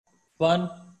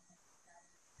One.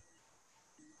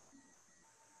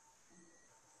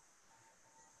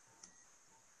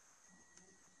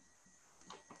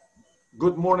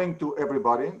 Good morning to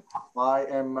everybody. I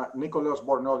am Nicholas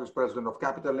Bornozis, President of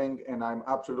CapitalLink, and I'm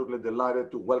absolutely delighted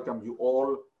to welcome you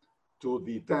all to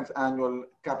the 10th Annual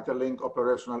CapitalLink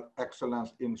Operational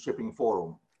Excellence in Shipping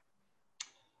Forum.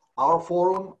 Our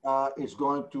forum is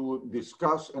going to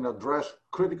discuss and address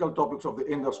critical topics of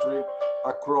the industry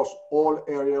across all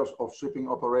areas of shipping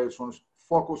operations,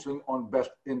 focusing on best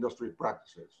industry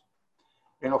practices.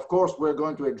 And of course, we're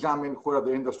going to examine where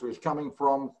the industry is coming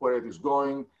from, where it is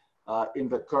going, in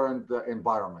the current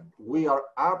environment. We are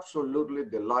absolutely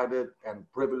delighted and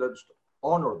privileged,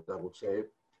 honored, I would say,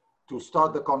 to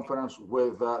start the conference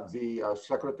with the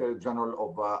Secretary General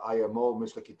of IMO,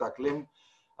 Mr. Ki-Tak Lim.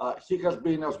 He has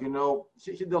been, as you know,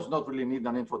 he does not really need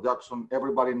an introduction.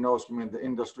 Everybody knows him in the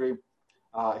industry.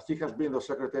 He has been the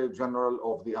Secretary General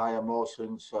of the IMO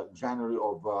since January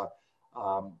of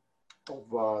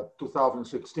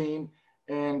 2016,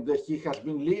 and he has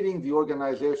been leading the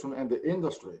organization and the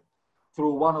industry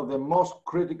through one of the most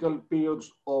critical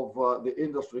periods of the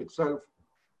industry itself.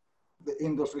 The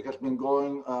industry has been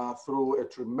going through a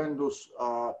tremendous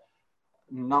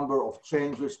number of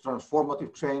changes,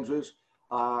 transformative changes,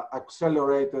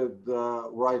 accelerated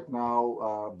right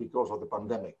now because of the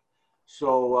pandemic.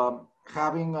 So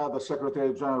having the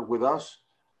Secretary General with us,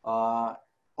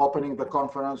 opening the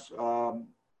conference,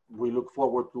 we look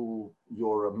forward to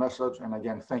your message. And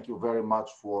again, thank you very much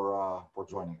for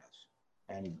joining us.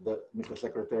 And Mr.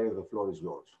 Secretary, the floor is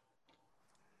yours.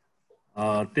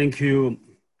 Thank you,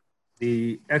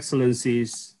 the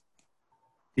Excellencies,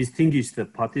 distinguished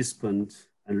participants,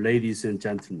 and ladies and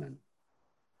gentlemen.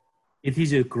 It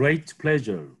is a great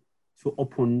pleasure to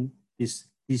open this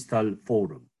digital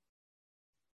forum.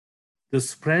 The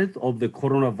spread of the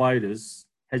coronavirus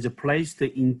has placed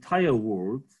the entire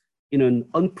world in an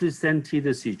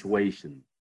unprecedented situation.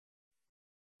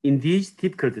 In these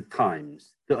difficult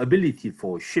times, the ability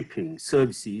for shipping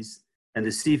services and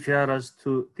the seafarers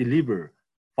to deliver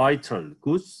vital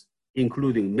goods,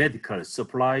 including medical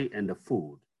supply and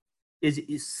food, is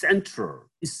essential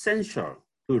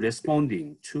to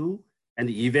responding to and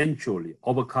eventually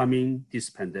overcoming this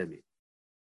pandemic.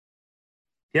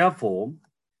 Therefore,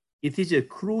 it is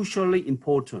crucially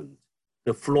important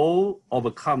the flow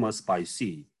of commerce by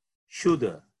sea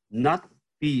should not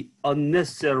be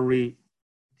unnecessarily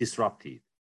disrupted.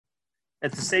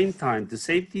 At the same time, the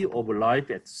safety of life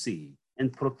at sea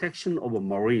and protection of a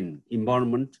marine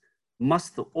environment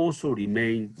must also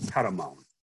remain paramount.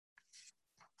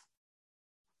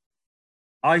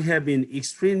 I have been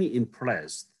extremely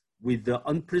impressed with the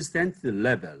unprecedented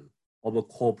level of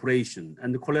cooperation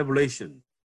and collaboration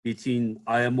between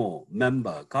IMO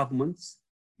member governments,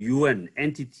 UN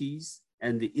entities,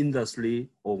 and industry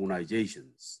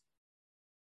organizations.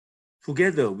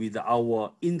 Together with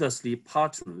our industry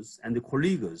partners and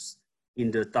colleagues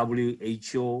in the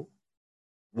WHO,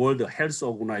 World Health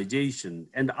Organization,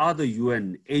 and other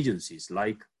UN agencies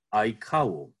like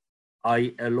ICAO,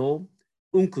 ILO,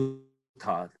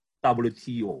 UNCTAD,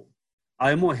 WTO,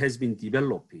 IMO has been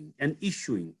developing and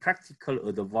issuing practical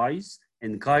advice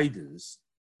and guidance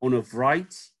on a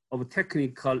variety of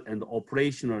technical and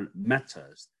operational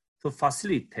matters to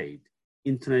facilitate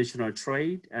international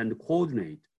trade and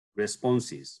coordinate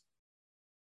responses.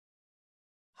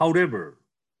 However,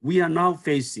 we are now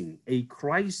facing a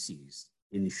crisis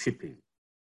in shipping.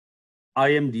 I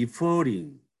am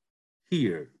referring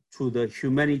here to the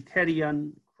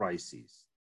humanitarian crisis.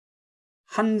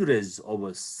 Hundreds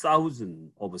of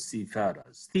thousands of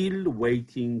seafarers still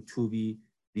waiting to be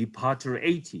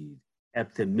repatriated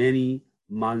after many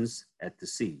months at the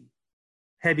sea,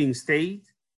 having stayed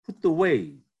put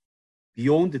away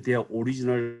beyond their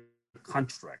original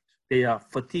contract. They are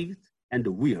fatigued and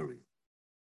weary.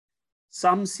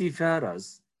 Some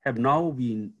seafarers have now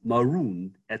been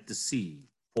marooned at the sea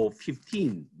for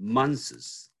 15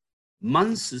 months,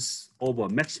 months over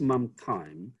maximum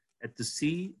time at the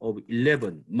sea of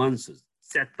 11 months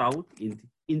set out in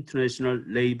the International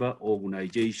Labour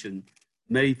Organization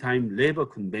Maritime Labour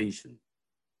Convention.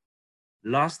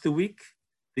 Last week,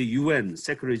 the UN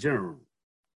Secretary General,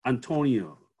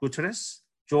 Antonio Guterres,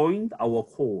 joined our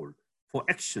call for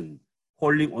action,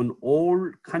 calling on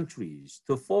all countries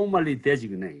to formally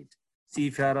designate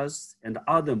seafarers and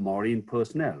other marine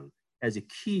personnel as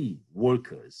key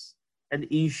workers and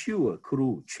ensure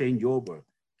crew changeover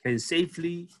can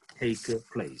safely take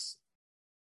place.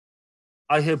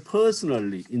 I have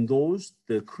personally endorsed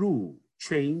the crew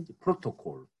change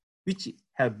protocol, which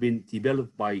have been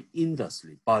developed by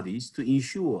industry bodies to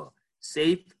ensure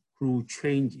safe crew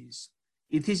changes,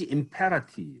 it is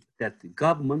imperative that the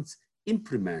governments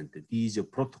implement these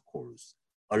protocols,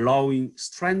 allowing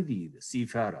stranded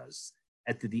seafarers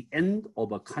at the end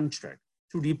of a contract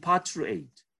to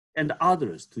repatriate and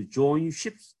others to join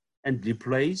ships and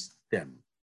replace them.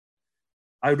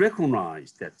 I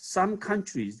recognize that some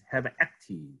countries have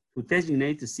acted to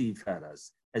designate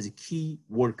seafarers as key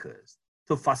workers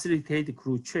to facilitate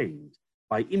crew change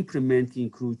by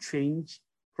implementing crew change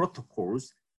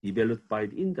protocols developed by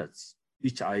the industry,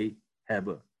 which I have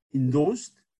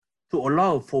endorsed to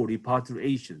allow for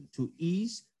repatriation to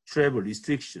ease travel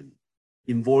restriction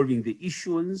involving the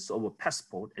issuance of a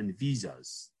passport and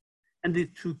visas, and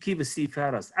to give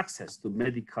seafarers access to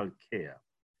medical care.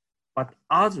 But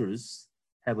others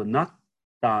have not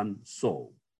done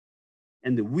so,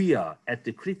 and we are at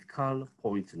the critical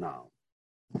point now.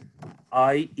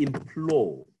 I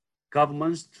implore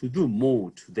governments to do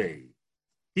more today.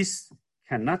 This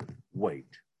cannot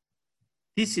wait.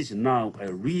 This is now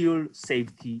a real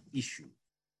safety issue,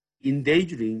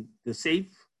 endangering the safe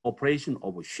operation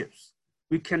of ships.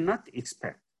 We cannot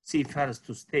expect seafarers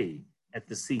to stay at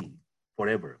the sea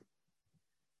forever.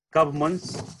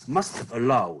 Governments must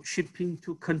allow shipping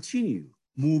to continue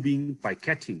moving by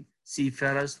getting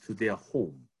seafarers to their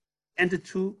home and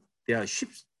to their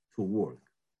ships to work.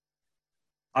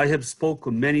 I have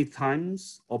spoken many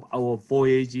times of our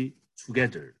voyage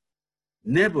together.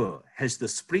 Never has the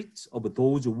spirit of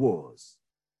those wars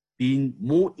been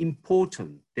more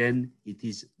important than it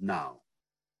is now.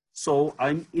 So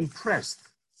I'm impressed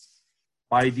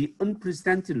by the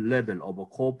unprecedented level of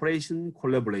cooperation,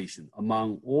 collaboration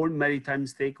among all maritime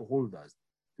stakeholders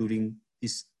during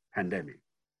this pandemic.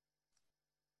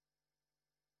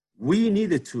 We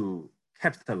needed to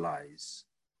capitalize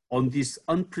on this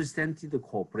unprecedented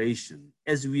cooperation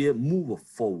as we move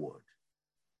forward.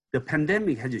 The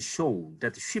pandemic has shown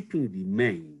that shipping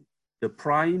remains the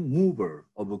prime mover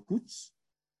of goods.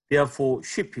 Therefore,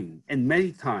 shipping and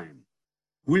maritime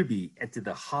will be at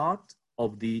the heart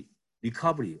of the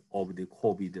recovery of the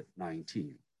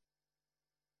COVID-19.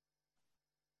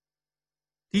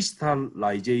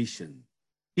 Digitalization,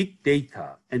 big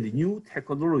data, and new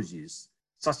technologies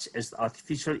such as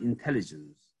artificial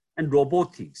intelligence and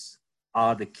robotics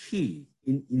are the key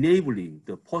in enabling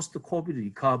the post-COVID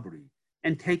recovery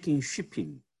and taking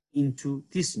shipping into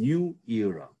this new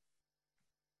era.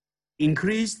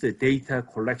 Increased data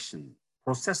collection,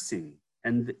 processing,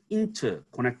 and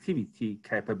interconnectivity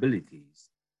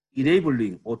capabilities,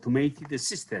 enabling automated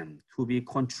systems to be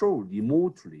controlled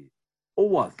remotely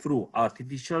or through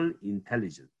artificial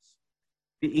intelligence.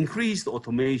 The increased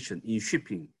automation in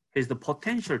shipping has the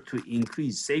potential to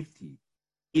increase safety,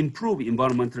 improve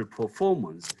environmental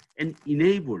performance, and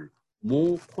enable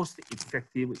more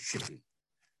cost-effective shipping.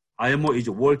 IMO is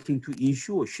working to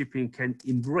ensure shipping can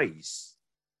embrace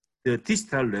the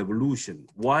digital revolution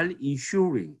while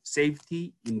ensuring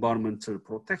safety, environmental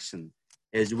protection,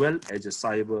 as well as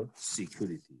cyber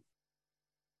security.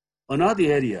 Another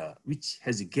area which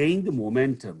has gained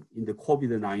momentum in the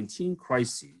COVID-19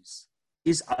 crisis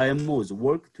is IMO's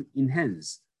work to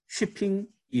enhance shipping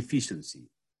efficiency.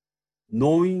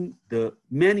 Knowing the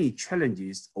many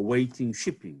challenges awaiting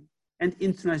shipping and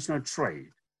international trade,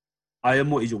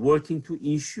 IMO is working to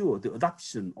ensure the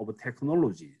adoption of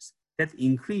technologies that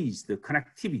increase the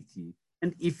connectivity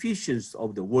and efficiency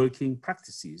of the working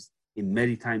practices in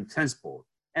maritime transport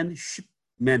and ship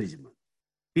management,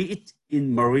 be it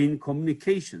in marine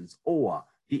communications or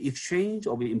the exchange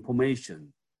of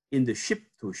information in the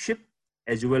ship-to-ship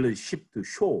as well as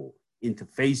ship-to-shore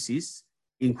interfaces,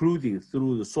 including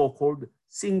through the so-called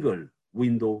single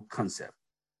window concept.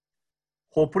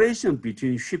 Cooperation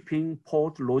between shipping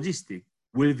port logistics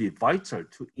will be vital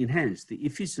to enhance the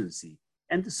efficiency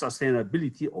and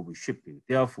sustainability of shipping,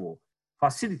 therefore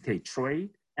facilitate trade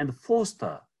and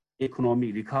foster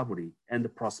economic recovery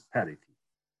and prosperity.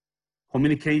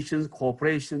 Communications,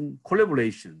 cooperation,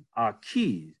 collaboration are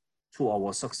key to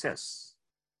our success,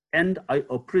 and I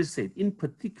appreciate in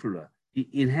particular the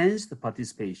enhanced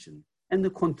participation and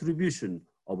the contribution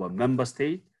of a member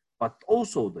state, but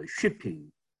also the shipping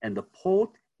and the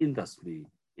port industry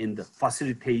in the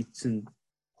facilitation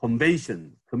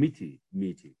convention committee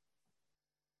meeting.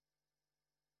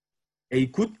 A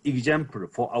good example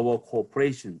for our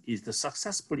cooperation is the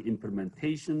successful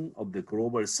implementation of the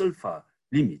global sulfur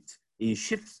limit in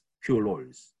ships' fuel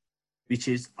oils, which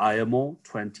is IMO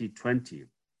 2020,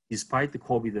 despite the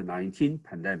COVID-19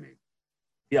 pandemic.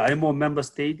 The IMO member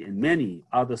state and many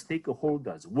other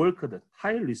stakeholders worked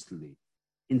tirelessly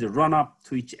in the run-up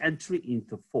to its entry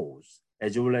into force,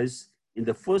 as well as in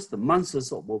the first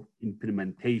months of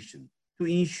implementation, to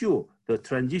ensure the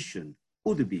transition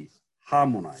would be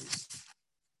harmonized.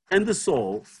 And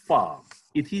so far,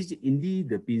 it has indeed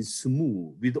been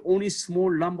smooth, with only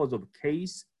small numbers of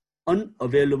cases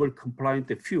unavailable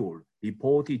compliant fuel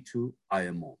reported to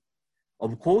IMO.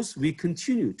 Of course, we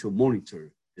continue to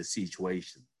monitor the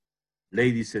situation.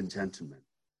 Ladies and gentlemen,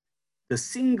 the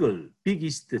single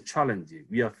biggest challenge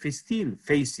we are still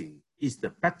facing is the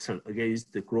battle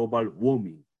against the global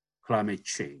warming, climate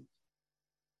change.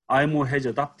 IMO has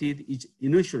adopted its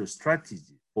initial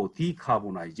strategy for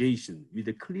decarbonization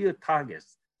with clear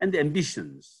targets and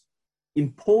ambitions.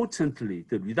 Importantly,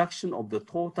 the reduction of the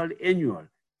total annual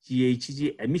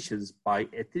GHG emissions by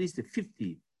at least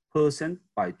 50%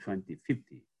 by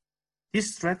 2050.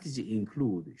 This strategy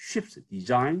includes ships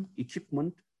design,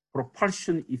 equipment,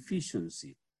 propulsion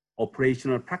efficiency,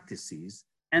 operational practices,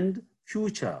 and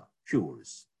future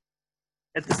fuels.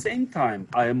 At the same time,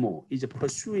 IMO is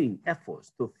pursuing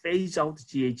efforts to phase out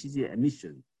GHG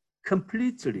emissions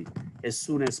completely as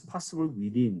soon as possible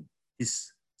within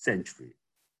this century.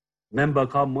 Member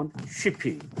government,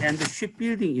 shipping and the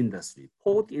shipbuilding industry,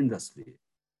 port industry,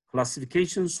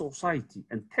 classification society,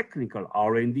 and technical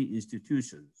R&D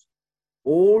institutions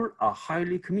all are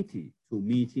highly committed to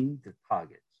meeting the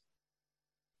targets.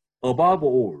 Above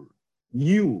all,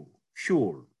 new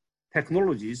fuel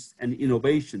technologies and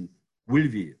innovation will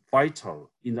be vital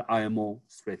in the IMO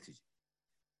strategy.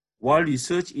 While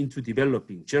research into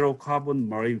developing zero-carbon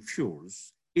marine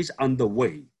fuels is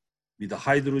underway, with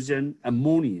hydrogen,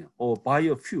 ammonia, or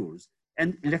biofuels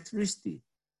and electricity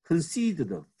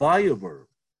considered viable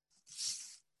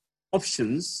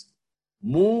options,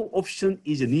 more option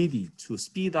is needed to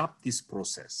speed up this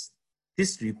process.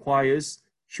 This requires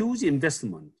huge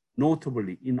investment,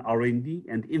 notably in R&D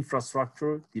and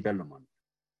infrastructure development.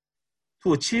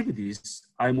 To achieve this,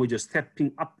 IMO is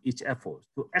stepping up its efforts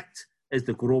to act as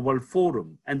the global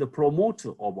forum and the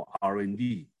promoter of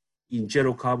R&D in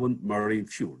zero-carbon marine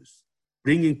fuels,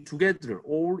 bringing together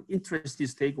all interested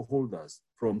stakeholders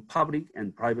from public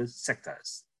and private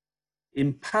sectors.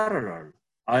 In parallel,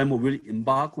 IMO will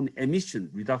embark on emission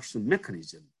reduction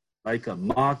mechanism like a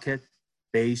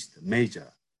market-based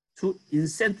measure to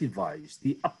incentivize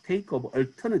the uptake of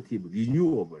alternative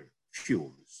renewable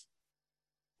fuels.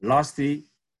 Lastly,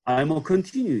 IMO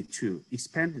continue to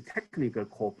expand the technical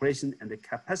cooperation and the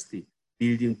capacity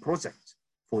building projects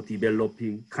for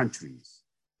developing countries,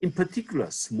 in particular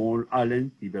small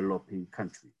island developing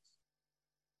countries.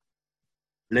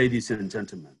 Ladies and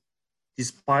gentlemen,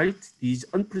 despite these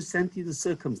unprecedented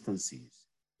circumstances,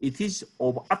 it is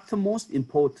of utmost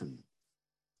importance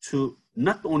to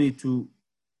not only do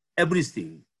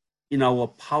everything in our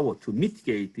power to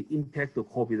mitigate the impact of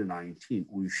COVID-19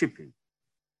 on shipping,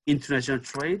 international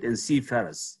trade and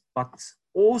seafarers, but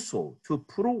also to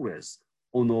progress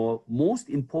on our most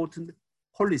important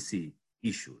policy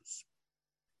issues.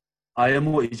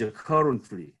 IMO is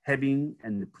currently having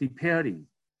and preparing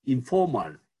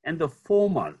informal and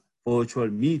formal virtual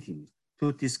meetings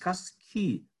to discuss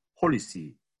key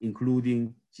policy,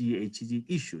 including GHG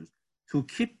issues, to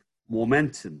keep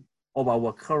momentum of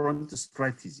our current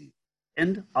strategy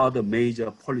and other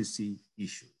major policy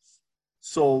issues.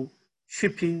 So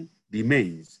shipping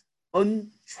remains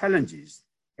unchallenged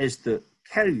as the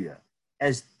carrier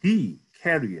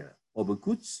of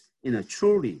goods in a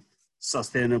truly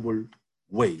sustainable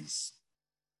ways.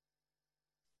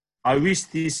 I wish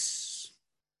this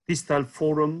digital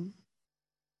forum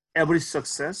every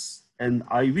success, and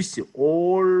I wish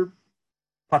all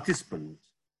participants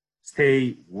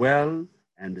stay well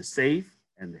and safe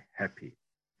and happy.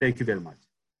 Thank you very much.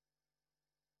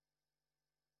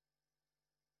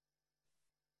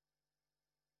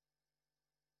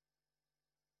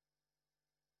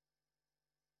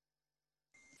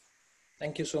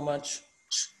 Thank you so much.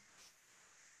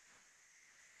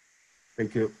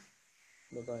 Thank you.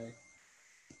 Bye-bye.